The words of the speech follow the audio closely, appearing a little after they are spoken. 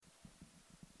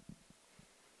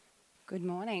Good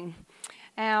morning.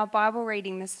 Our Bible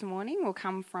reading this morning will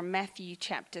come from Matthew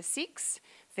chapter 6,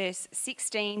 verse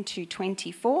 16 to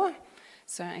 24.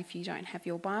 So if you don't have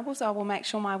your Bibles, I will make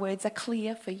sure my words are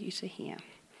clear for you to hear.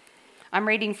 I'm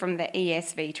reading from the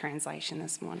ESV translation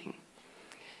this morning.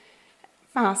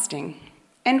 Fasting.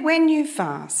 And when you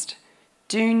fast,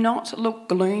 do not look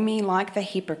gloomy like the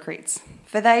hypocrites,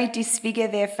 for they disfigure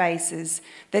their faces,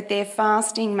 that their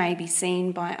fasting may be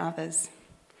seen by others.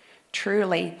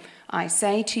 Truly, I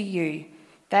say to you,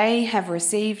 they have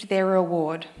received their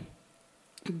reward.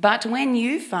 But when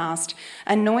you fast,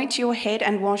 anoint your head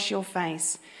and wash your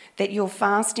face, that your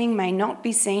fasting may not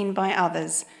be seen by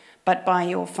others, but by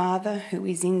your Father who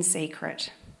is in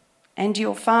secret. And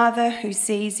your Father who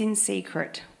sees in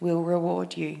secret will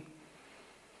reward you.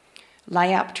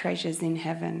 Lay up treasures in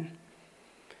heaven.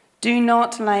 Do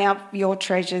not lay up your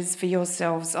treasures for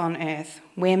yourselves on earth,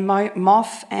 where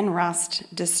moth and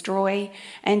rust destroy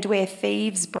and where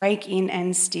thieves break in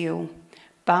and steal.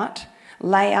 But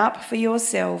lay up for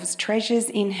yourselves treasures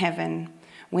in heaven,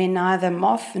 where neither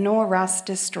moth nor rust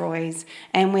destroys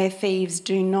and where thieves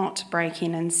do not break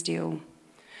in and steal.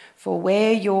 For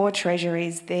where your treasure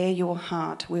is, there your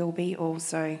heart will be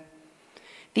also.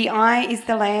 The eye is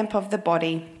the lamp of the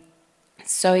body.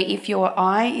 So if your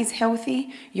eye is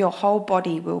healthy, your whole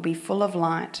body will be full of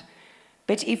light.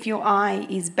 But if your eye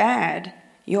is bad,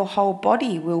 your whole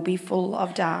body will be full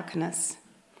of darkness.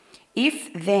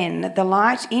 If then the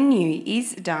light in you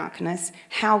is darkness,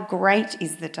 how great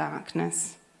is the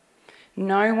darkness?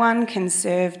 No one can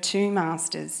serve two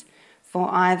masters, for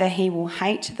either he will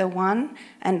hate the one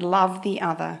and love the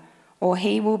other, or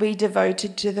he will be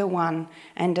devoted to the one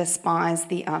and despise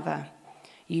the other.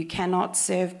 You cannot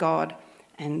serve God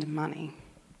and money.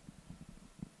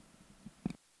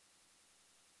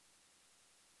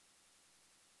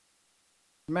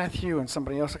 Matthew and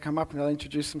somebody else will come up and they'll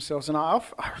introduce themselves. And I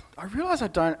realise I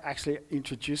don't actually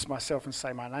introduce myself and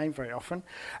say my name very often.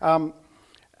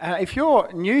 If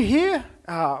you're new here,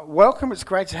 welcome. It's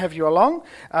great to have you along.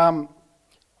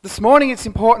 This morning it's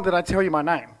important that I tell you my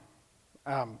name.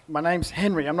 My name's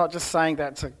Henry. I'm not just saying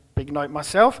that to big note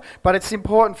myself, but it's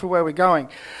important for where we're going.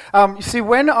 You see,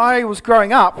 when I was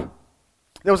growing up,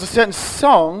 there was a certain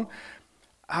song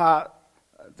that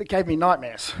gave me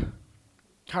nightmares,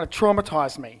 kind of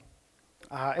traumatized me.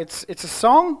 It's a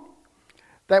song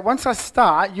that once I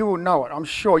start, you will know it, I'm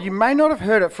sure. You may not have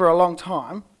heard it for a long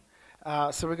time,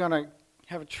 so we're going to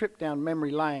have a trip down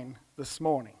memory lane this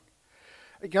morning.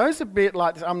 It goes a bit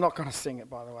like this. I'm not going to sing it,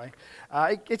 by the way.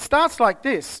 It starts like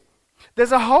this.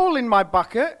 There's a hole in my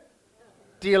bucket,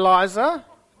 dear Liza,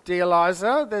 dear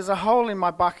Liza. There's a hole in my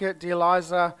bucket, dear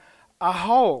Liza, a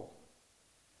hole.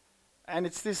 And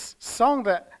it's this song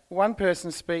that one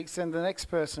person speaks and the next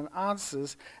person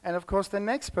answers. And of course the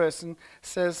next person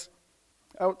says,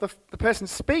 the person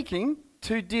speaking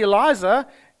to dear Liza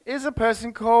is a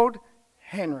person called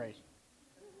Henry.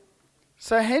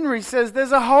 So Henry says,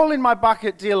 there's a hole in my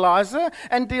bucket, dear Liza.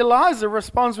 And dear Liza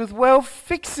responds with, well,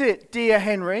 fix it, dear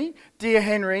Henry, dear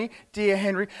Henry, dear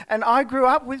Henry. And I grew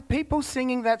up with people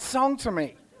singing that song to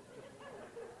me.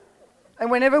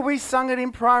 And whenever we sung it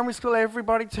in primary school,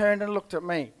 everybody turned and looked at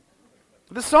me.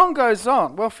 The song goes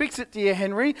on. Well, fix it, dear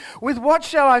Henry. With what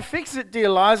shall I fix it, dear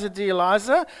Liza, dear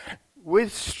Liza?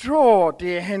 With straw,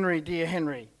 dear Henry, dear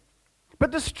Henry.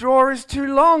 But the straw is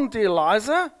too long, dear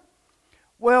Liza.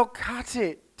 Well, cut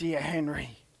it, dear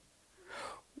Henry.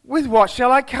 With what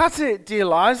shall I cut it, dear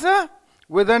Liza?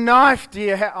 With a knife,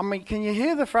 dear can you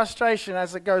hear the frustration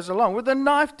as it goes along? With a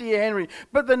knife, dear Henry.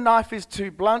 But the knife is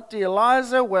too blunt, dear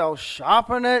Liza. Well,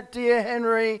 sharpen it, dear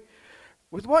Henry.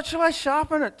 With what shall I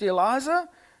sharpen it, dear Liza?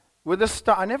 With a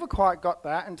stone. I never quite got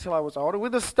that until I was older.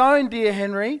 With a stone, dear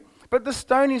Henry. But the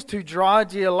stone is too dry,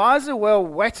 dear Liza. Well,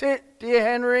 wet it, dear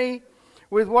Henry.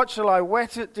 With what shall I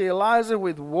wet it, dear Liza?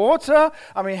 With water?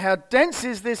 I mean, how dense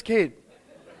is this kid?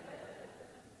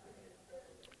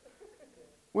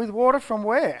 With water from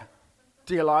where,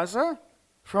 dear Liza?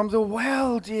 From the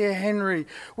well, dear Henry.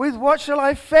 With what shall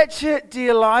I fetch it,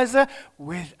 dear Liza?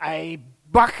 With a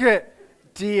bucket,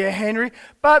 dear Henry.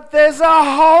 But there's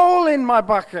a hole in my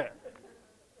bucket.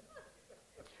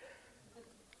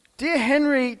 Dear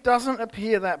Henry doesn't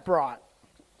appear that bright.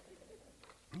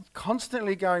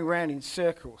 Constantly going round in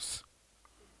circles.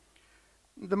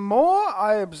 The more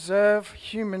I observe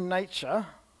human nature,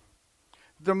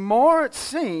 the more it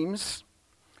seems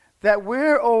that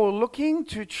we're all looking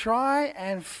to try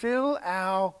and fill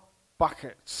our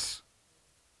buckets.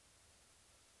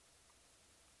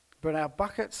 But our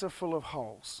buckets are full of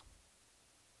holes.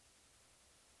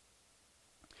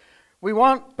 We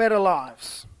want better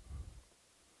lives.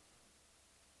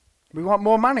 We want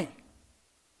more money.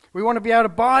 We want to be able to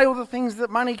buy all the things that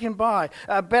money can buy.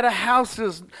 Better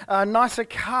houses, nicer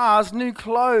cars, new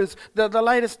clothes, the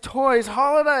latest toys,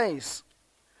 holidays.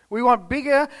 We want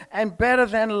bigger and better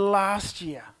than last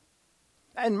year.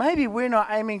 And maybe we're not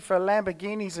aiming for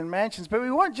Lamborghinis and mansions, but we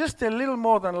want just a little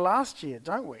more than last year,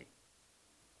 don't we?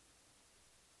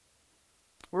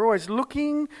 We're always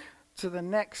looking to the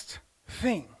next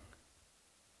thing.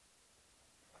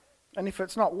 And if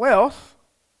it's not wealth,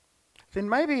 then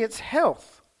maybe it's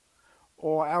health,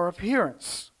 or our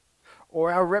appearance,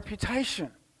 or our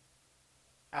reputation,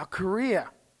 our career.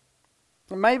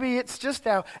 Maybe it's just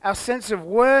our sense of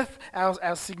worth,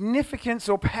 our significance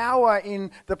or power in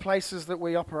the places that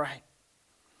we operate.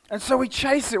 And so we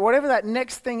chase it, whatever that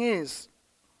next thing is.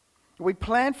 We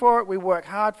plan for it, we work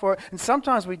hard for it, and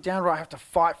sometimes we downright have to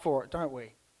fight for it, don't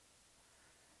we?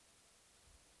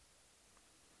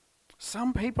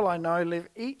 Some people I know live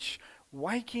each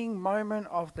waking moment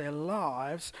of their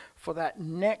lives for that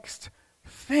next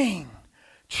thing,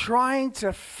 trying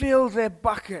to fill their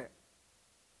bucket.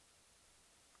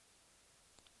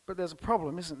 But there's a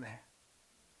problem, isn't there?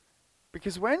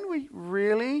 Because when we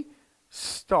really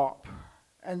stop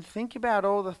and think about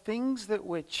all the things that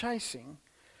we're chasing,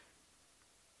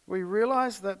 we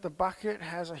realize that the bucket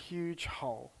has a huge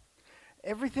hole.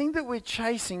 Everything that we're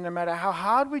chasing, no matter how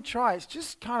hard we try, it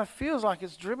just kind of feels like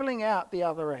it's dribbling out the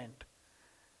other end.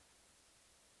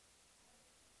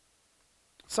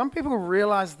 Some people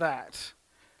realize that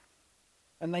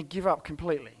and they give up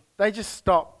completely. They just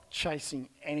stop chasing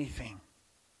anything.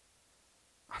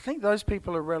 I think those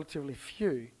people are relatively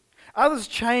few. Others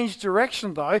change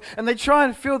direction though, and they try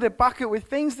and fill their bucket with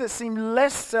things that seem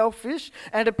less selfish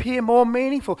and appear more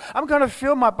meaningful. I'm going to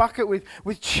fill my bucket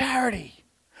with charity,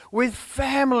 with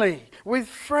family, with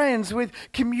friends, with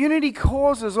community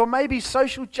causes, or maybe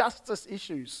social justice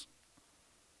issues.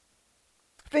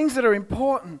 Things that are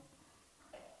important.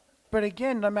 But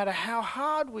again, no matter how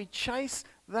hard we chase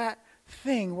that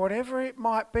thing, whatever it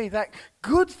might be, that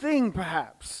good thing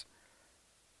perhaps,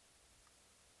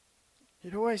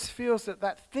 it always feels that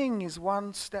that thing is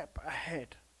one step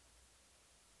ahead.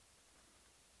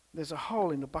 There's a hole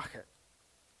in the bucket.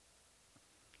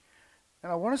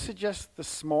 And I want to suggest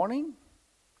this morning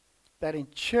that in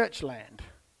church land,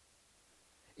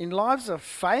 in lives of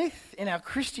faith, in our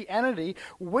Christianity,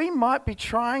 we might be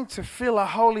trying to fill a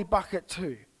holy bucket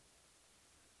too.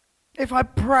 If I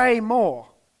pray more,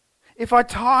 if I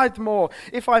tithe more,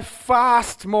 if I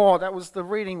fast more, that was the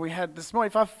reading we had this morning,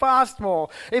 if I fast more,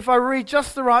 if I read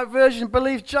just the right version,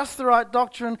 believe just the right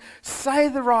doctrine, say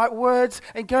the right words,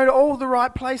 and go to all the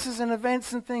right places and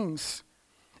events and things.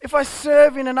 If I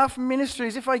serve in enough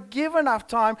ministries, if I give enough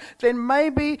time, then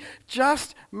maybe,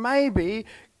 just maybe,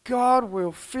 God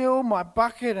will fill my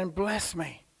bucket and bless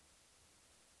me.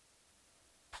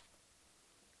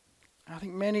 I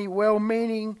think many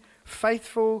well-meaning,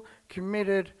 faithful,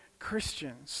 committed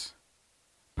Christians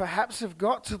perhaps have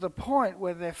got to the point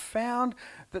where they've found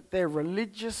that their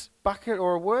religious bucket,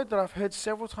 or a word that I've heard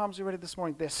several times already this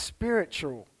morning, their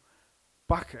spiritual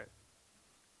bucket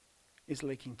is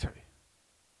leaking too.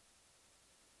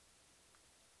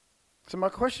 So my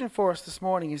question for us this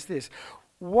morning is this: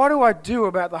 what do I do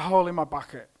about the hole in my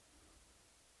bucket?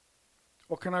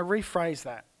 Or can I rephrase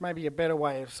that? Maybe a better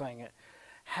way of saying it.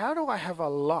 How do I have a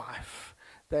life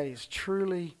that is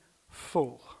truly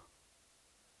full?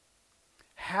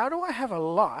 How do I have a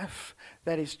life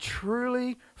that is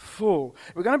truly full?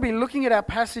 We're going to be looking at our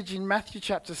passage in Matthew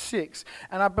chapter 6,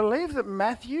 and I believe that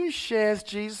Matthew shares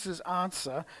Jesus'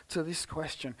 answer to this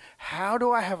question. How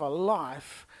do I have a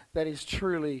life that is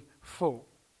truly full?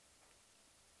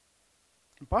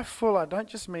 And by full, I don't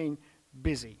just mean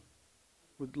busy,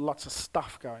 with lots of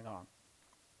stuff going on.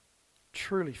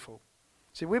 Truly full.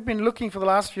 See, we've been looking for the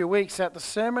last few weeks at the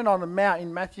Sermon on the Mount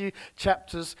in Matthew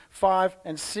chapters 5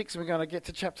 and 6. And we're going to get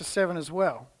to chapter 7 as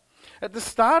well. At the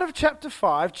start of chapter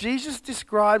 5, Jesus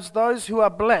describes those who are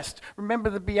blessed. Remember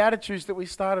the Beatitudes that we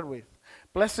started with.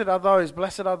 Blessed are those,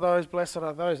 blessed are those, blessed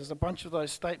are those. There's a bunch of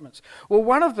those statements. Well,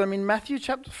 one of them in Matthew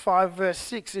chapter 5 verse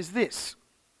 6 is this: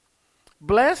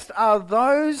 blessed are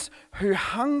those who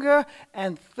hunger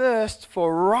and thirst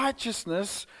for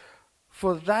righteousness,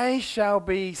 for they shall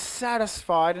be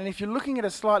satisfied. And if you're looking at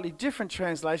a slightly different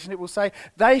translation, it will say,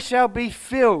 they shall be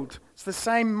filled. It's the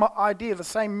same idea, the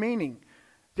same meaning.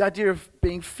 The idea of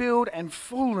being filled and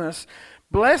fullness.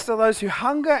 Blessed are those who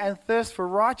hunger and thirst for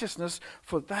righteousness,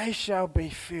 for they shall be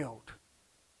filled.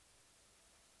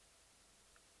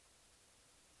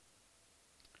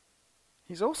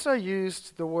 He's also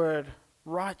used the word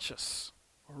righteous,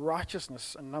 or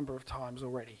righteousness, a number of times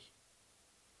already.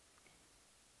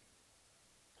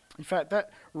 In fact, that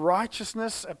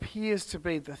righteousness appears to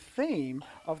be the theme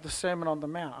of the Sermon on the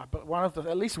Mount, but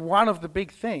at least one of the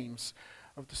big themes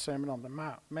of the Sermon on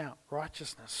the Mount,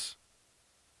 righteousness.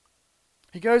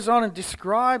 He goes on and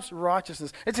describes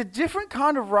righteousness. It's a different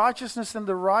kind of righteousness than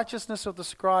the righteousness of the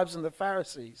scribes and the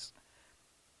Pharisees.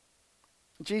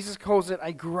 Jesus calls it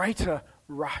a greater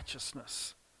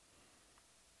righteousness.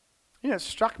 It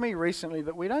struck me recently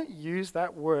that we don't use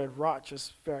that word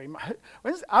righteous very much.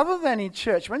 Other than in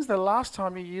church, when's the last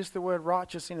time you used the word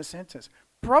righteous in a sentence?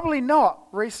 Probably not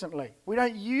recently. We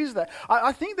don't use that.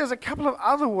 I think there's a couple of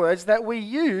other words that we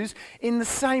use in the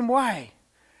same way,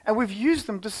 and we've used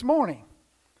them this morning.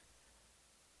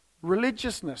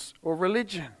 Religiousness or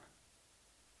religion.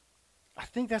 I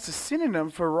think that's a synonym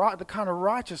for the kind of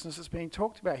righteousness that's being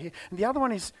talked about here. And the other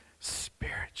one is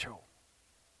spiritual.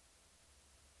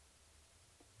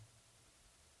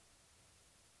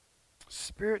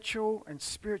 Spiritual and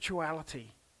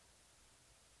spirituality.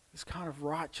 This kind of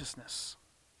righteousness.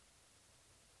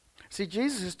 See,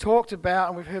 Jesus has talked about,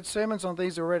 and we've heard sermons on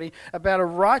these already, about a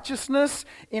righteousness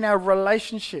in our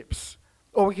relationships.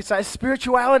 Or we could say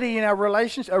spirituality in our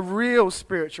relationships, a real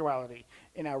spirituality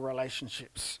in our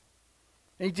relationships.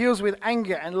 And he deals with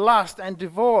anger and lust and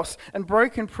divorce and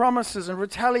broken promises and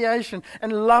retaliation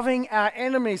and loving our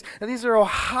enemies. And these are all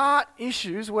heart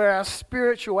issues where our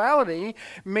spirituality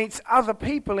meets other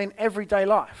people in everyday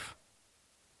life.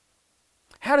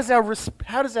 How does our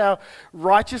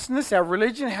righteousness, our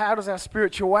religion, how does our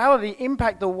spirituality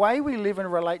impact the way we live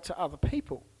and relate to other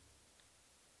people?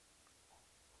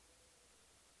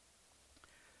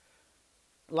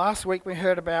 Last week we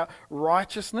heard about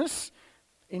righteousness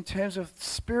in terms of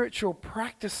spiritual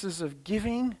practices of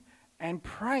giving and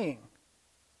praying.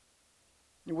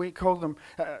 We call them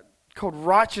called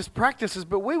righteous practices,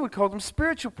 but we would call them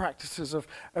spiritual practices of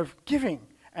giving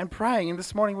and praying. And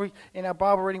this morning in our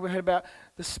Bible reading we heard about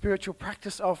the spiritual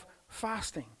practice of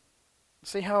fasting.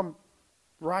 See how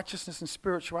righteousness and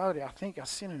spirituality, I think, are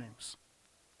synonyms.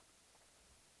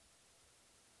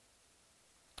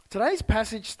 Today's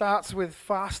passage starts with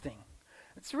fasting.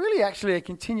 It's really actually a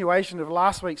continuation of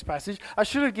last week's passage. I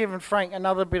should have given Frank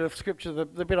another bit of scripture,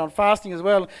 the bit on fasting as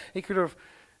well. He could have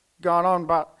gone on,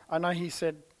 but I know he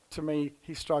said to me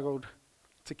he struggled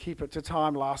to keep it to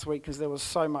time last week because there was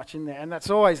so much in there. And that's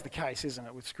always the case, isn't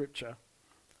it, with scripture?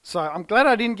 So I'm glad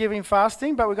I didn't give him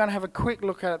fasting, but we're going to have a quick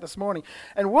look at it this morning.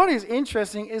 And what is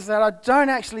interesting is that I don't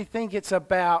actually think it's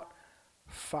about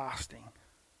fasting,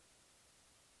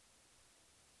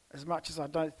 as much as I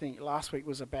don't think last week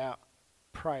was about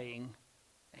praying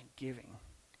and giving.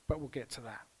 But we'll get to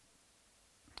that.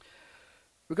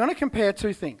 We're going to compare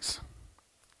two things.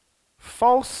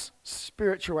 False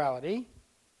spirituality,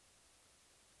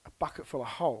 a bucket full of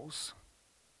holes,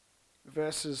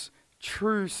 versus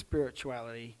true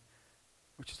spirituality,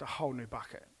 which is a whole new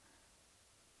bucket.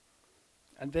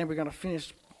 And then we're going to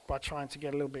finish by trying to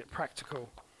get a little bit practical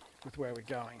with where we're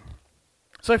going.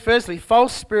 So firstly,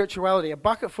 false spirituality, a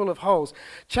bucket full of holes.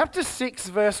 Chapter 6,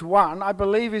 verse 1, I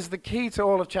believe is the key to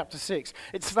all of chapter 6.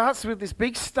 It starts with this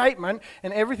big statement,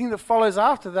 and everything that follows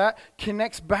after that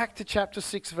connects back to chapter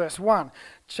 6, verse 1.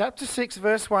 Chapter 6,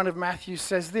 verse 1 of Matthew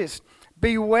says this: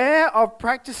 beware of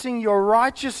practicing your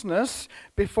righteousness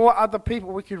before other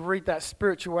people. We could read that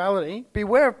spirituality.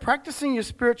 Beware of practicing your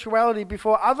spirituality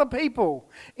before other people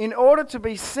in order to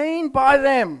be seen by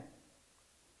them.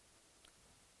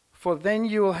 For then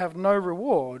you will have no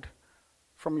reward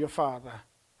from your Father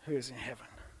who is in heaven.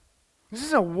 This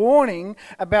is a warning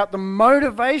about the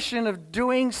motivation of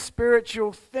doing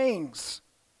spiritual things.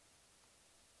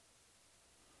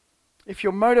 If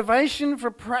your motivation for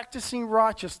practicing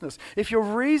righteousness, if your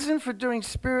reason for doing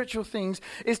spiritual things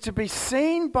is to be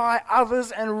seen by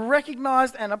others and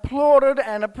recognized and applauded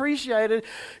and appreciated,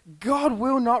 God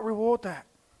will not reward that.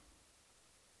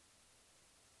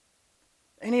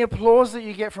 Any applause that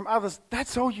you get from others,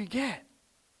 that's all you get.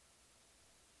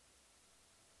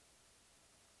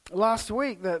 Last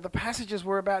week, the passages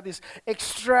were about this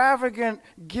extravagant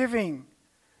giving.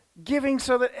 Giving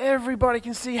so that everybody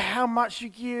can see how much you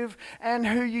give and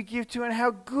who you give to and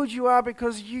how good you are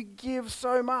because you give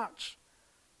so much.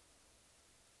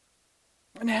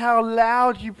 And how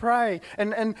loud you pray.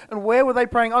 And where were they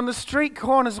praying? On the street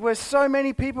corners where so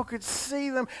many people could see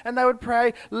them, and they would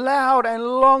pray loud and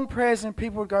long prayers, and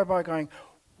people would go by going,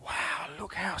 wow,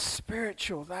 look how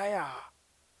spiritual they are.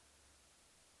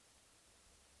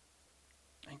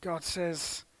 And God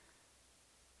says,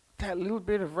 that little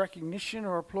bit of recognition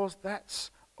or applause, that's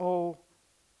all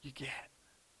you get.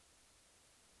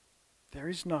 There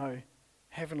is no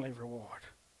heavenly reward.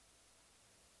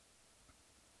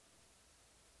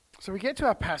 So we get to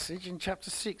our passage in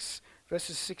chapter 6,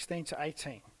 verses 16 to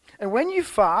 18. And when you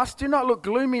fast, do not look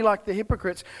gloomy like the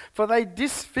hypocrites, for they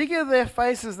disfigure their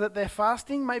faces that their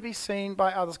fasting may be seen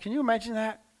by others. Can you imagine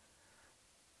that?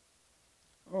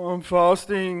 Oh, I'm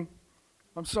fasting.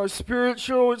 I'm so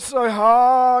spiritual. It's so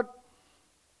hard.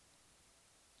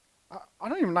 I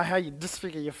don't even know how you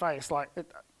disfigure your face.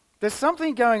 There's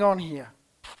something going on here.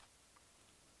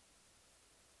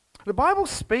 The Bible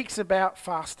speaks about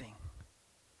fasting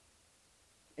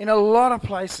in a lot of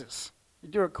places. You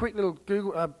do a quick little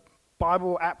Google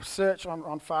Bible app search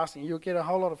on fasting, you'll get a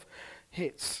whole lot of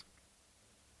hits.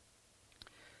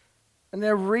 And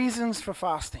there are reasons for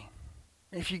fasting.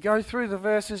 If you go through the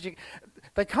verses,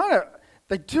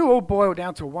 they do all boil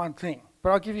down to one thing.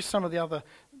 But I'll give you some of the other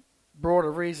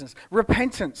broader reasons.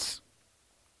 Repentance.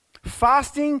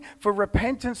 Fasting for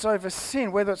repentance over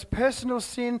sin, whether it's personal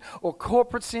sin or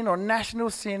corporate sin or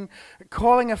national sin,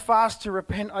 calling a fast to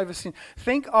repent over sin.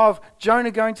 Think of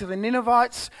Jonah going to the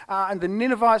Ninevites, and the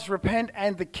Ninevites repent,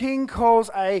 and the king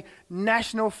calls a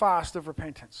national fast of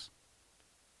repentance.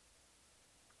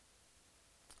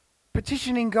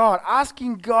 Petitioning God,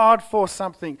 asking God for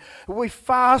something. We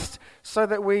fast so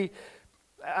that we,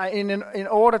 in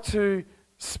order to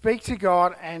speak to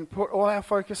God and put all our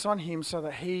focus on Him so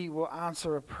that He will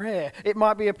answer a prayer. It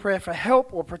might be a prayer for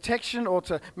help or protection or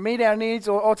to meet our needs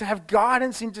or to have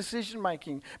guidance in decision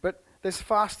making. But there's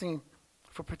fasting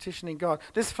for petitioning God.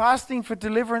 There's fasting for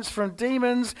deliverance from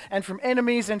demons and from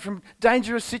enemies and from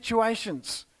dangerous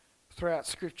situations throughout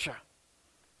Scripture.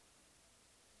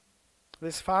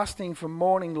 There's fasting for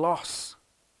mourning loss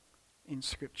in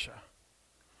Scripture.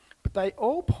 But they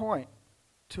all point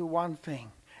to one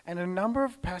thing. And a number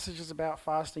of passages about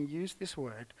fasting use this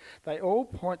word. They all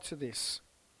point to this: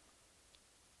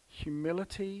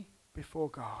 humility before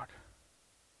God.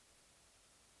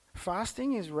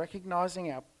 Fasting is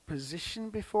recognizing our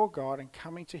position before God and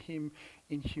coming to Him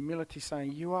in humility,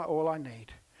 saying, you are all I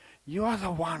need. You are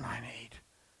the one I need.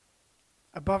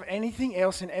 Above anything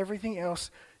else and everything else,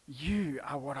 you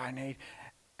are what I need.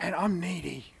 And I'm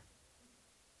needy.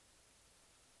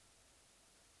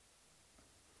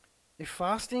 If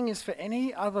fasting is for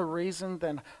any other reason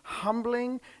than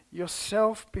humbling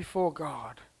yourself before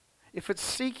God, if it's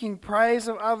seeking praise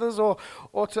of others or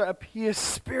to appear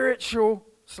spiritual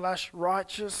 /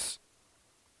 righteous,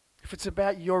 if it's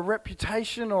about your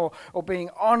reputation or being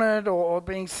honored or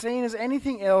being seen as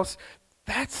anything else,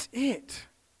 that's it.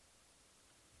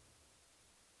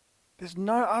 There's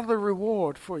no other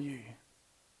reward for you.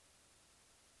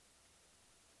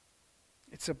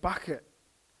 It's a bucket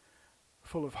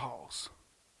full of holes.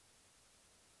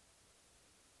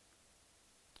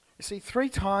 You see, 3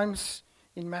 times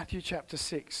in Matthew chapter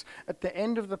 6, at the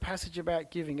end of the passage about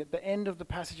giving, at the end of the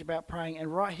passage about praying,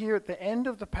 and right here at the end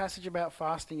of the passage about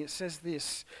fasting, it says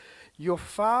this: your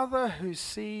Father who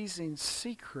sees in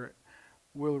secret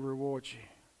will reward you.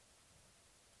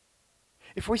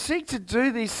 If we seek to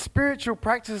do these spiritual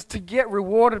practices to get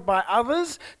rewarded by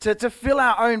others, to fill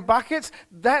our own buckets,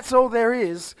 that's all there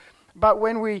is. But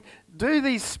when we do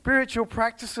these spiritual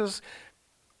practices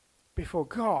before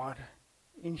God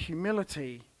in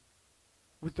humility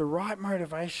with the right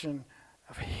motivation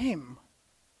of Him,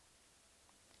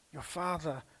 your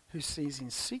Father who sees in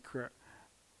secret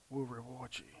will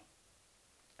reward you.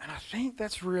 And I think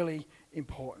that's really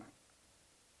important.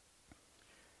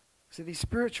 So these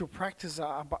spiritual practices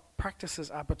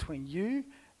are between you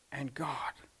and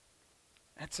God.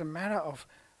 It's a matter of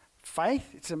faith.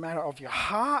 It's a matter of your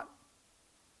heart.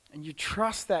 And you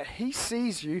trust that He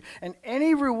sees you, and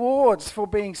any rewards for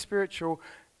being spiritual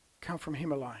come from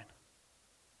Him alone.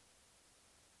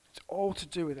 It's all to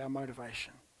do with our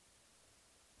motivation.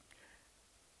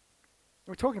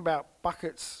 We're talking about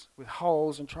buckets with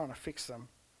holes and trying to fix them.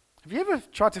 Have you ever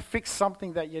tried to fix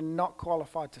something that you're not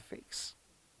qualified to fix?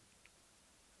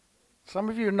 Some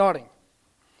of you are nodding.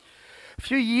 A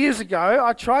few years ago,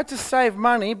 I tried to save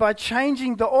money by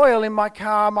changing the oil in my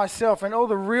car myself, and all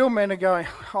the real men are going,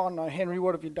 oh no, Henry,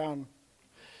 what have you done?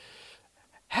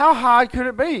 How hard could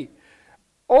it be?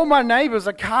 All my neighbours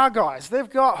are car guys. They've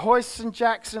got hoists and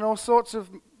jacks and all sorts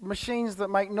of machines that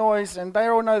make noise, and they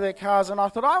all know their cars, and I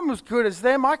thought, I'm as good as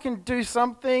them. I can do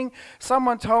something.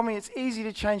 Someone told me it's easy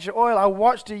to change the oil. I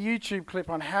watched a YouTube clip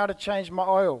on how to change my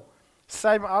oil.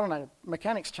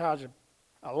 Mechanics charge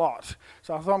a lot.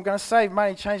 So I thought, I'm going to save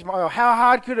money, change my oil. How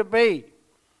hard could it be?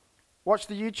 Watch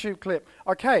the YouTube clip.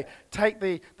 Okay, take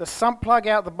the sump plug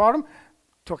out the bottom,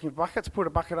 talking buckets, put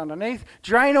a bucket underneath,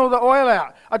 drain all the oil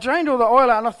out. I drained all the oil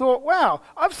out and I thought, wow,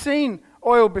 I've seen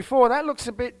oil before. That looks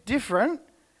a bit different.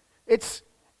 It's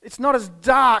It's not as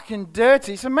dark and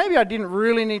dirty. So maybe I didn't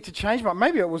really need to change my,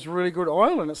 maybe it was really good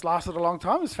oil and it's lasted a long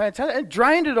time. It was fantastic. And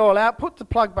drained it all out, put the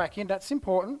plug back in. That's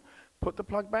important. Put the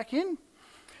plug back in.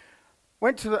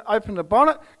 Opened the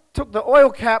bonnet, took the oil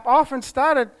cap off and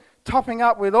started topping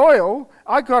up with oil.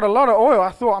 I got a lot of oil. I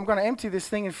thought I'm going to empty this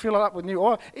thing and fill it up with new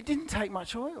oil. It didn't take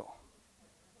much oil.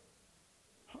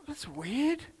 That's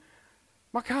weird.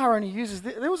 My car only uses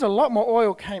this. There was a lot more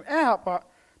oil came out, but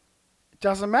it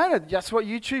doesn't matter. That's what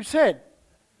YouTube said.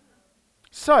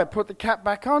 So put the cap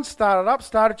back on, started up,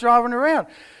 started driving around.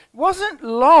 Wasn't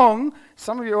long,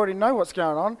 some of you already know what's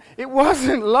going on, it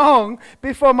wasn't long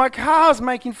before my car's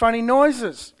making funny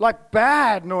noises, like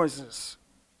bad noises.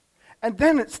 And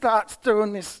then it starts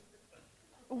doing this.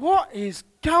 What is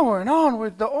going on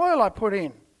with the oil I put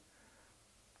in?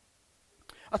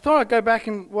 I thought I'd go back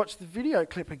and watch the video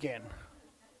clip again.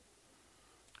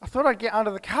 I thought I'd get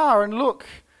under the car and look,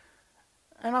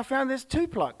 and I found there's 2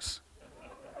 plugs.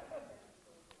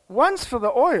 One's for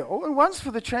the oil and one's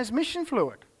for the transmission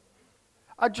fluid.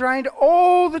 I drained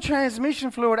all the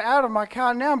transmission fluid out of my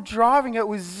car. Now I'm driving it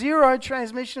with 0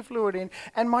 transmission fluid in,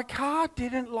 and my car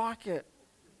didn't like it.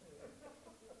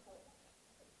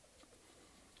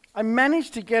 I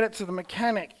managed to get it to the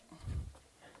mechanic.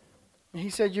 He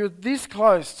said, "You're this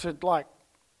close to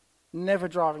never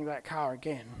driving that car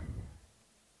again."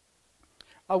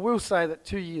 I will say that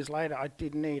 2 years later, I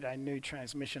did need a new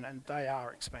transmission, and they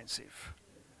are expensive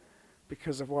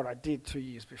because of what I did 2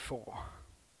 years before.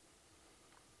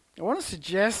 I want to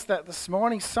suggest that this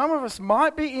morning some of us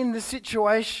might be in the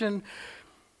situation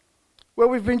where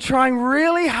we've been trying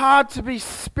really hard to be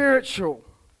spiritual.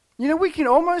 You know, we can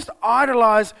almost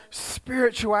idolize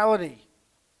spirituality.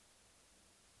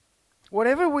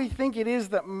 Whatever we think it is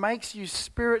that makes you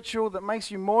spiritual, that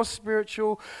makes you more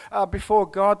spiritual before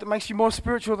God, that makes you more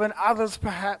spiritual than others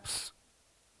perhaps.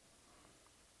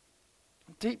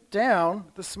 Deep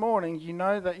down this morning, you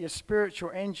know that your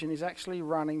spiritual engine is actually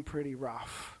running pretty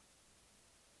rough.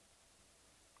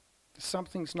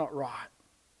 Something's not right.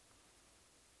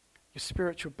 Your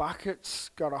spiritual bucket's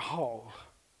got a hole.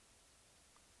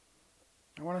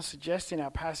 I want to suggest in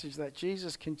our passage that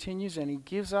Jesus continues and he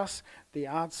gives us the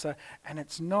answer, and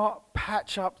it's not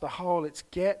patch up the hole, it's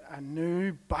get a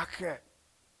new bucket.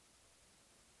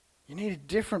 You need a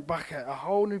different bucket, a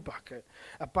whole new bucket,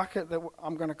 a bucket that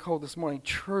I'm going to call this morning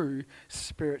true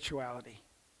spirituality.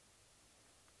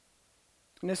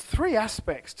 And there's 3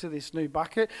 aspects to this new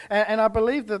bucket, and I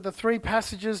believe that the 3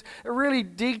 passages really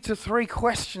dig to 3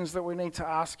 questions that we need to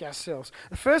ask ourselves.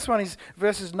 The first one is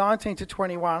verses 19 to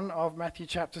 21 of Matthew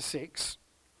chapter 6.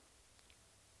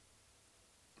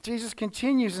 Jesus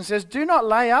continues and says, "Do not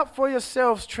lay up for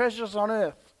yourselves treasures on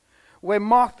earth, where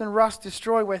moth and rust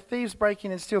destroy, where thieves break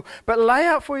in and steal. But lay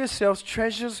out for yourselves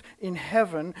treasures in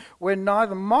heaven, where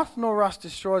neither moth nor rust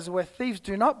destroys, where thieves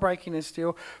do not break in and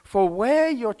steal. For where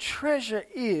your treasure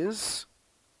is,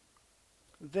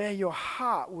 there your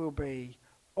heart will be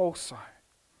also."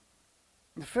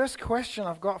 The first question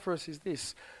I've got for us is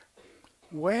this: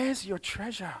 where's your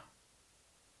treasure?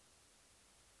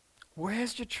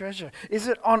 Where's your treasure? Is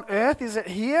it on earth? Is it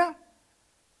here?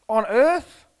 On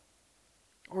earth?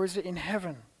 Or is it in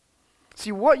heaven?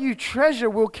 See, what you treasure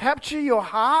will capture your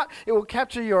heart. It will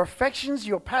capture your affections,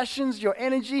 your passions, your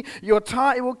energy, your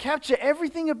time. It will capture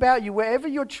everything about you. Wherever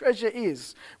your treasure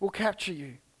is, will capture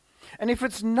you. And if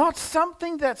it's not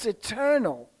something that's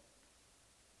eternal,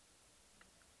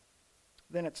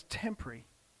 then it's temporary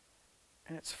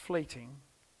and it's fleeting.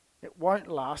 It won't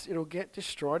last. It'll get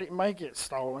destroyed. It may get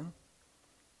stolen.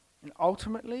 And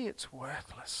ultimately, it's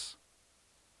worthless.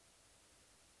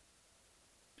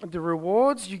 The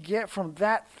rewards you get from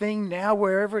that thing now,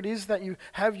 wherever it is that you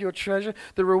have your treasure,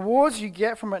 the rewards you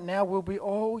get from it now will be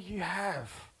all you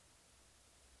have.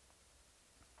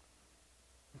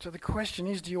 And so the question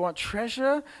is, do you want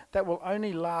treasure that will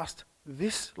only last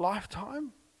this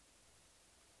lifetime?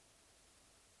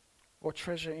 Or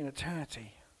treasure in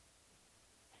eternity?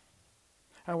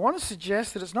 I want to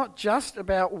suggest that it's not just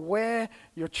about where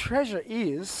your treasure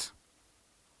is,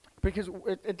 because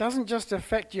it doesn't just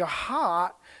affect your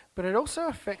heart, but it also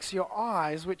affects your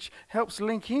eyes, which helps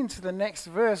link into the next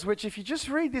verse, which if you just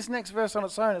read this next verse on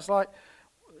its own, it's like,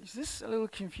 is this a little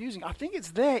confusing? I think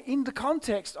it's there in the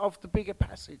context of the bigger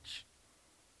passage.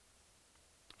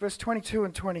 Verse 22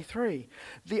 and 23.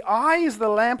 The eye is the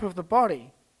lamp of the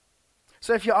body.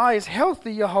 So if your eye is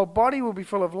healthy, your whole body will be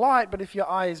full of light, but if your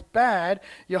eye is bad,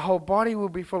 your whole body will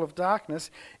be full of darkness.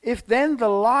 If then the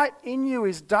light in you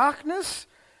is darkness,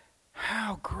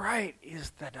 how great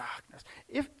is the darkness?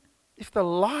 If the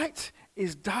light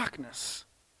is darkness,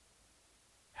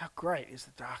 how great is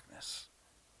the darkness?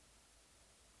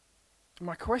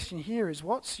 My question here is,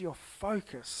 what's your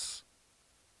focus?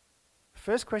 The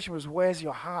first question was, where's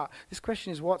your heart? This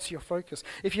question is, what's your focus?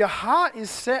 If your heart is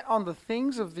set on the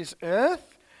things of this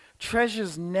earth,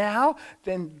 treasures now,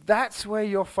 then that's where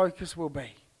your focus will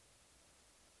be.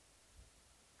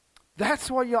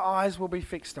 That's what your eyes will be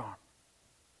fixed on.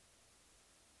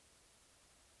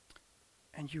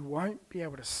 And you won't be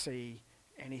able to see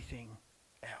anything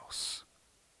else.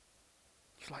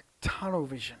 It's like tunnel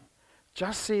vision.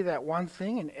 Just see that one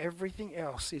thing and everything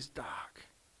else is dark.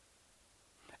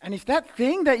 And if that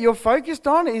thing that you're focused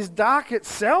on is dark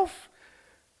itself,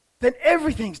 then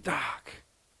everything's dark.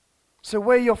 So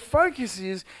where your focus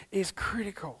is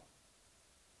critical.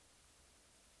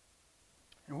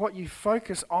 And what you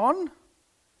focus on,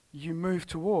 you move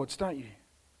towards, don't you?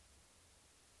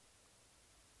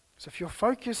 So if your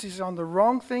focus is on the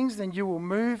wrong things, then you will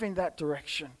move in that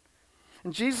direction.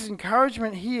 And Jesus'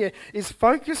 encouragement here is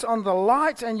focus on the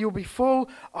light and you'll be full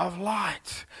of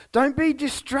light. Don't be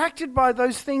distracted by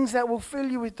those things that will fill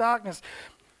you with darkness.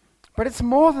 But it's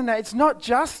more than that. It's not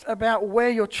just about where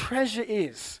your treasure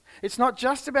is. It's not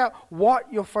just about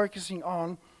what you're focusing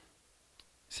on.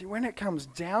 See, when it comes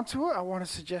down to it, I want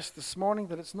to suggest this morning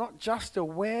that it's not just a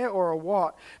where or a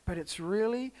what, but it's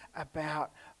really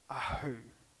about a who.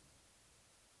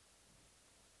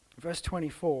 Verse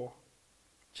 24,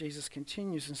 Jesus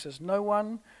continues and says, no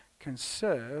one can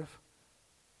serve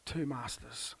two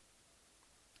masters.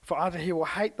 For either he will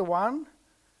hate the one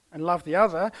and love the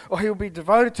other, or he will be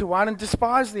devoted to one and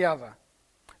despise the other.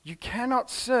 You cannot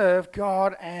serve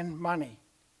God and money.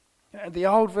 The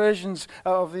old versions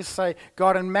of this say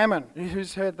God and mammon.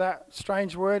 Who's heard that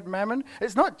strange word, mammon?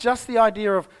 It's not just the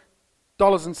idea of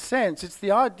dollars and cents. It's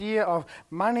the idea of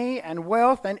money and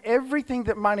wealth and everything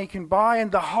that money can buy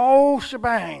and the whole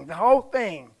shebang, the whole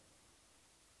thing.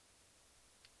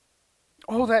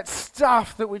 All that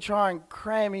stuff that we try and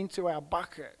cram into our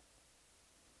bucket.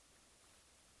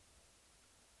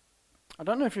 I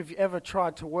don't know if you've ever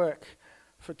tried to work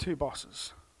for two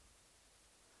bosses.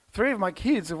 3 of my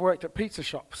kids have worked at pizza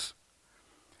shops.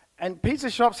 And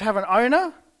pizza shops have an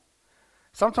owner.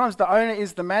 Sometimes the owner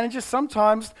is the manager.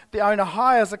 Sometimes the owner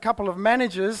hires a couple of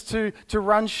managers to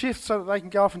run shifts so that they can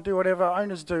go off and do whatever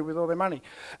owners do with all their money.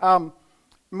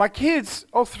 My kids,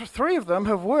 all 3 of them,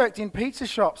 have worked in pizza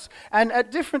shops. And at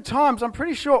different times, I'm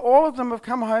pretty sure all of them have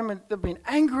come home and they've been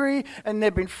angry and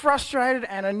they've been frustrated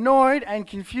and annoyed and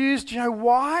confused. Do you know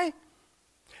why?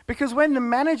 Because when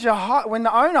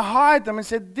the owner hired them and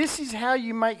said, this is how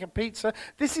you make a pizza,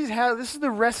 this is the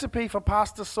recipe for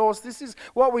pasta sauce, this is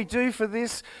what we do for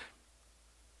this,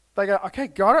 they go, okay,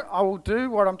 got it, I will do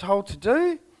what I'm told to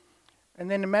do. And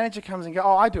then the manager comes and goes,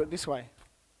 oh, I do it this way.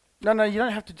 No, you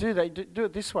don't have to do that, do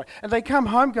it this way. And they come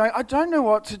home going, I don't know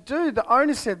what to do. The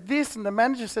owner said this and the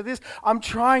manager said this. I'm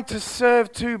trying to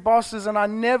serve 2 bosses and I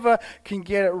never can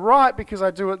get it right because I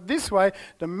do it this way.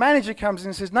 The manager comes in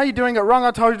and says, no, you're doing it wrong.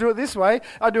 I told you to do it this way.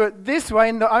 I do it this way.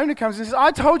 And the owner comes in and says, I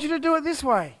told you to do it this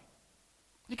way.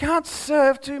 You can't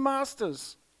serve 2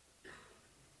 masters.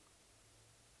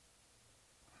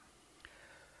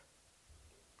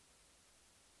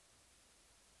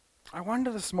 I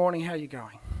wonder this morning how you're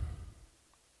going.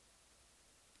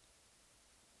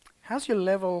 How's your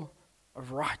level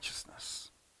of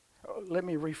righteousness? Let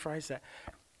me rephrase that.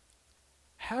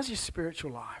 How's your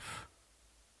spiritual life?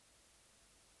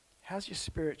 How's your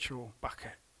spiritual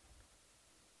bucket?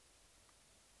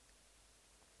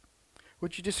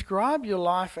 Would you describe your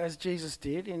life as Jesus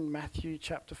did in Matthew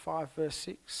chapter 5, verse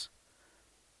 6?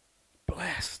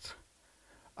 Blessed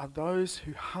are those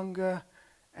who hunger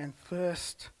and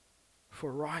thirst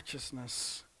for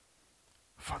righteousness,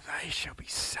 for they shall be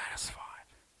satisfied.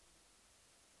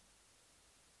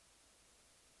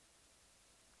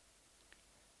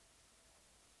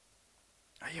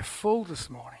 Are you full this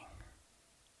morning?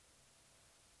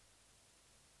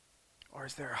 Or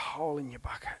is there a hole in your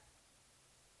bucket?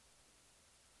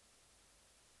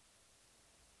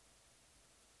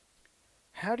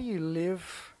 How do you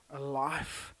live a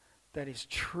life that is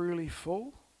truly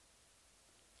full?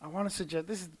 I want to suggest,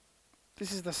 this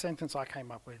is the sentence I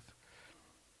came up with.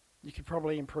 You could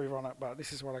probably improve on it, but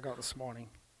this is what I got this morning.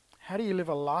 How do you live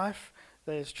a life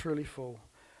that is truly full?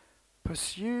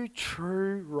 Pursue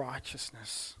true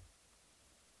righteousness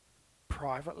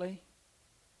privately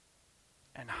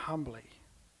and humbly,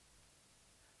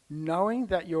 knowing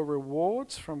that your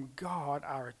rewards from God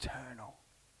are eternal.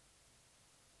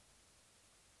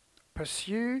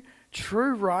 Pursue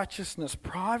true righteousness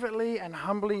privately and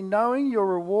humbly, knowing your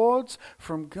rewards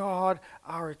from God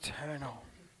are eternal.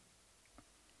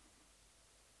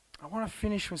 I want to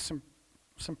finish with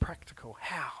some practical.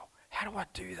 How do I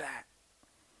do that?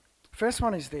 first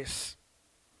one is this: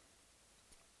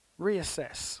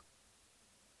 reassess.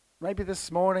 Maybe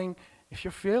this morning, if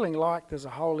you're feeling like there's a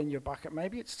hole in your bucket,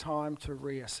 maybe it's time to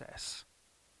reassess.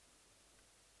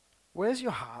 Where's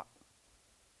your heart?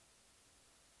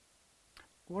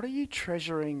 What are you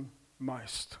treasuring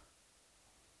most?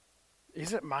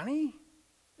 Is it money?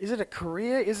 Is it a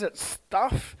career? Is it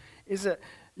stuff? Is it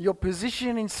your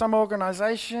position in some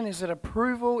organization? Is it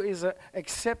approval? Is it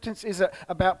acceptance? Is it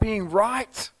about being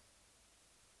right?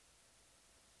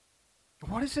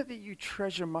 What is it that you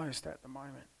treasure most at the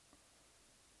moment?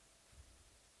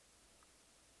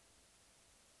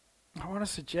 I want to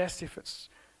suggest, if it's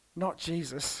not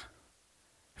Jesus,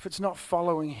 if it's not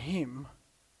following him,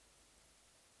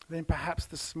 then perhaps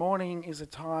this morning is a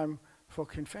time for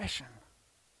confession.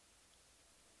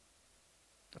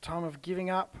 A time of giving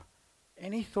up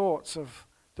any thoughts of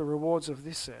the rewards of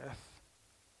this earth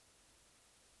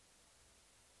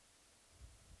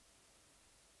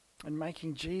and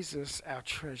making Jesus our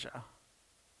treasure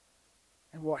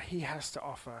and what he has to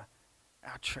offer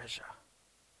our treasure.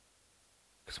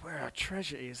 Because where our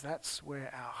treasure is, that's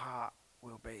where our heart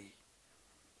will be.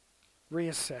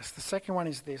 Reassess. The second one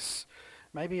is this.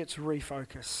 Maybe it's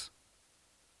refocus.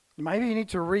 Maybe you need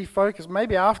to refocus.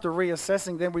 Maybe after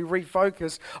reassessing, then we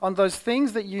refocus on those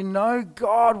things that you know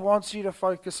God wants you to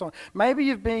focus on. Maybe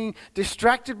you've been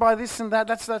distracted by this and that.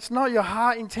 That's not your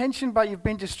heart intention, but you've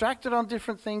been distracted on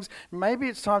different things. Maybe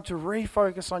it's time to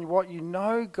refocus on what you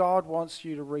know God wants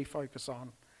you to refocus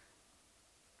on.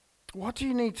 What do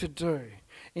you need to do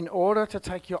in order to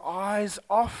take your eyes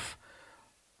off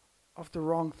of the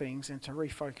wrong things and to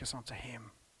refocus onto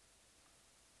him?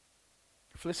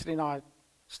 Felicity and I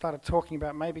started talking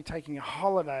about maybe taking a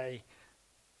holiday.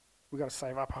 We've got to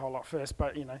save up a whole lot first,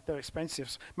 but they're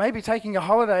expensive. Maybe taking a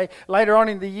holiday later on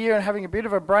in the year and having a bit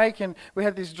of a break. And we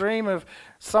had this dream of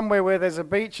somewhere where there's a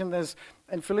beach and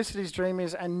Felicity's dream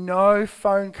is and no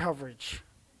phone coverage.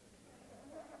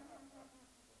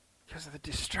 Because of the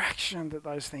distraction that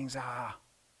those things are.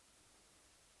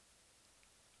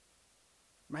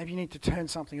 Maybe you need to turn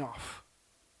something off,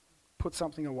 put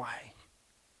something away,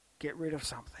 get rid of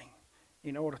something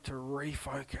in order to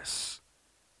refocus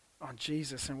on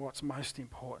Jesus and what's most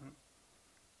important.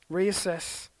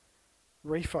 Reassess,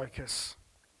 refocus.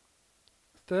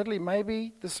 Thirdly,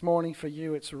 maybe this morning for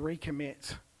you it's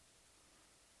recommit.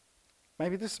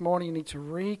 Maybe this morning you need to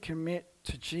recommit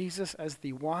to Jesus as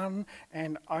the one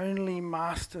and only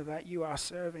master that you are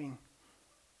serving.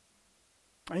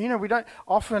 And we don't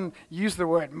often use the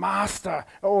word master,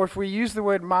 or if we use the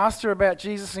word master about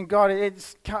Jesus and God,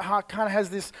 it kind of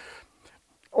has this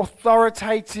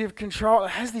authoritative control.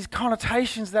 It has these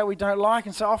connotations that we don't like,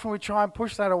 and so often we try and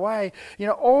push that away.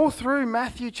 All through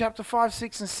Matthew chapter 5,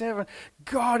 6, and 7,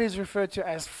 God is referred to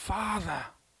as Father.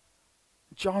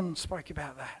 John spoke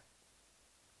about that.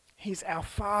 He's our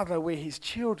Father, we're his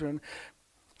children.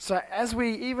 So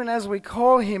even as we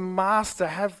call him Master,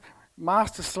 have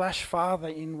Master/Father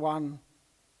in one,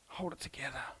 hold it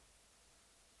together.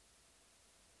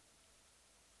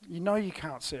 You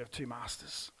can't serve two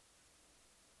masters.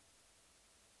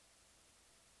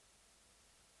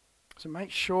 So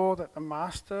make sure that the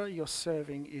master you're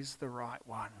serving is the right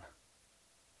one.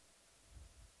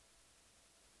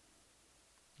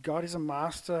 God is a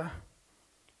master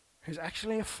who's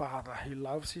actually a father who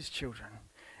loves his children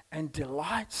and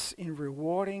delights in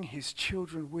rewarding his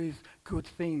children with good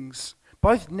things,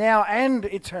 both now and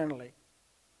eternally.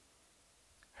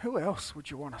 Who else would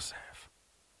you want to serve?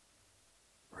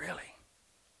 Really?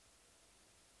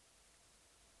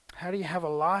 How do you have a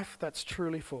life that's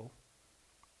truly full?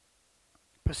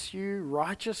 Pursue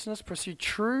righteousness, pursue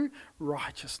true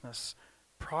righteousness,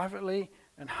 privately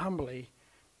and humbly,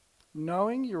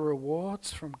 knowing your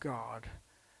rewards from God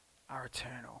are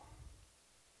eternal.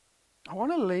 I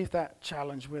want to leave that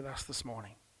challenge with us this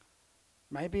morning.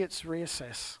 Maybe it's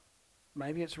reassess,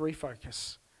 maybe it's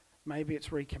refocus, maybe it's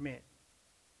recommit.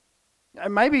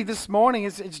 And maybe this morning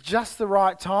it's just the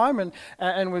right time,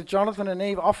 and with Jonathan and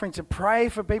Eve offering to pray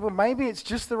for people, maybe it's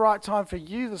just the right time for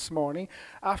you this morning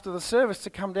after the service to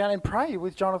come down and pray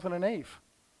with Jonathan and Eve.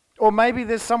 Or maybe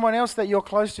there's someone else that you're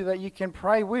close to that you can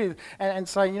pray with and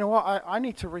say, you know what, I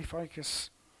need to refocus.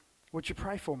 Would you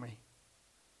pray for me?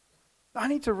 I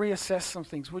need to reassess some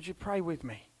things. Would you pray with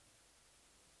me?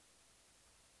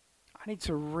 I need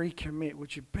to recommit.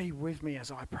 Would you be with me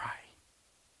as I pray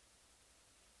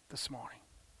this morning?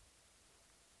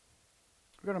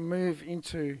 We're going to move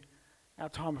into our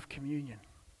time of communion.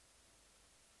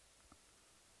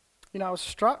 I was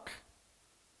struck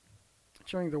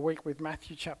during the week with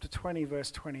Matthew chapter 20,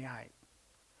 verse 28,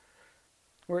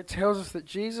 where it tells us that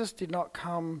Jesus did not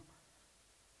come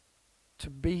to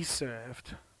be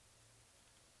served,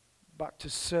 but to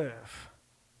serve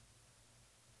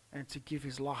and to give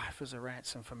his life as a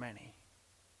ransom for many.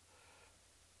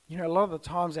 You know, a lot of the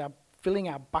times our filling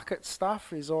our bucket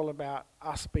stuff is all about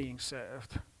us being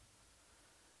served.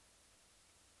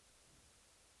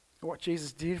 What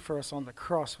Jesus did for us on the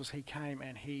cross was he came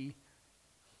and he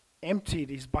emptied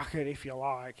his bucket, if you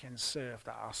like, and served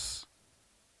us.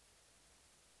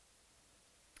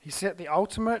 He set the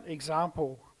ultimate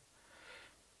example.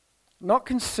 Not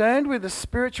concerned with the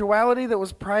spirituality that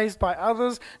was praised by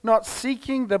others, not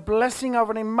seeking the blessing of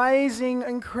an amazing,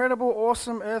 incredible,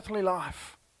 awesome earthly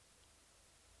life.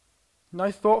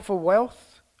 No thought for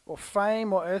wealth or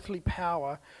fame or earthly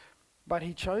power, but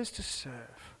he chose to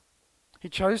serve. He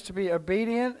chose to be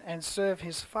obedient and serve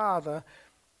his Father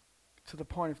to the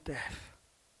point of death.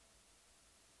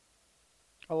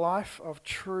 A life of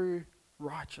true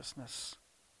righteousness.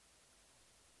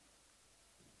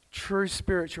 True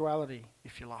spirituality,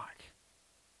 if you like.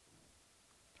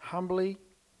 Humbly,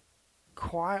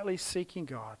 quietly seeking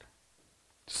God,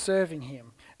 serving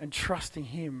him and trusting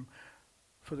him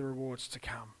for the rewards to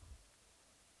come.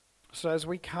 So as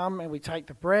we come and we take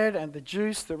the bread and the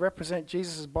juice that represent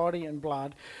Jesus' body and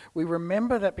blood, we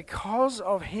remember that because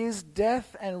of his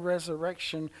death and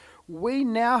resurrection, we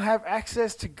now have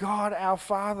access to God our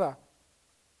Father.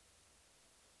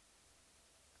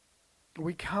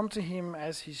 We come to him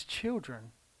as his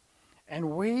children,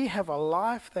 and we have a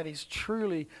life that is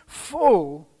truly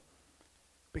full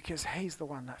because he's the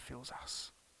one that fills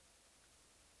us.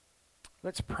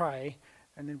 Let's pray,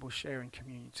 and then we'll share in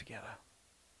communion together.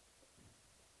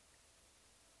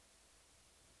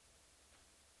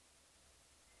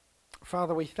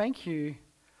 Father, we thank you.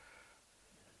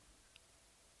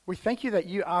 We thank you that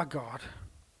you are God.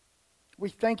 We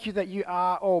thank you that you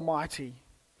are almighty.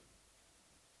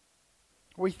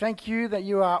 We thank you that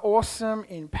you are awesome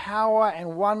in power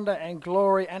and wonder and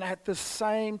glory, and at the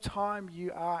same time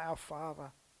you are our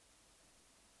Father.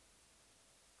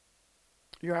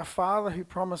 You're our Father who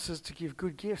promises to give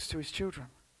good gifts to his children.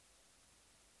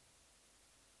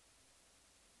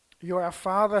 You're our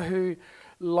Father who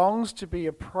longs to be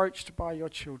approached by your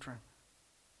children.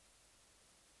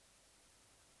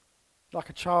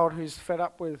 Like a child who's fed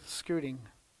up with scooting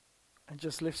and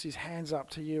just lifts his hands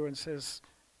up to you and says,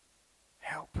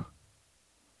 "Help,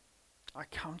 I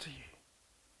come to you."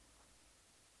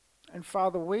 And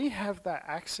Father, we have that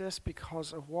access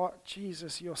because of what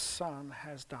Jesus, your Son,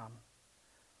 has done.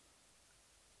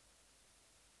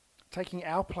 Taking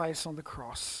our place on the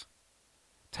cross,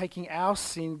 taking our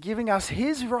sin, giving us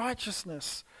his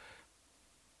righteousness.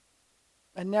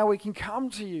 And now we can come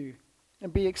to you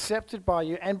and be accepted by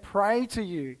you and pray to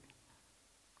you.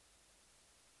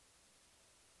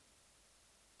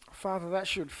 Father, that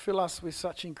should fill us with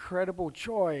such incredible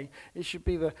joy. You should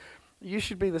be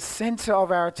the center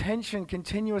of our attention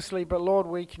continuously, but Lord,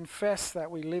 we confess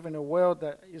that we live in a world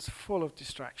that is full of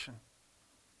distraction.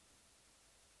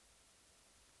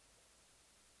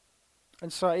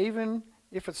 And so even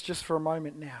if it's just for a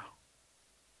moment now,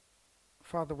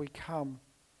 Father, we come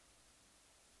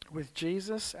with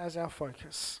Jesus as our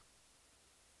focus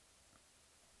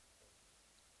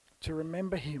to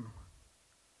remember him,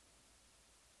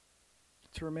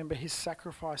 to remember his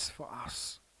sacrifice for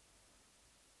us.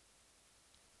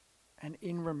 And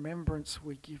in remembrance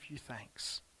we give you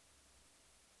thanks.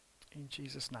 In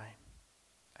Jesus' name,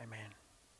 amen.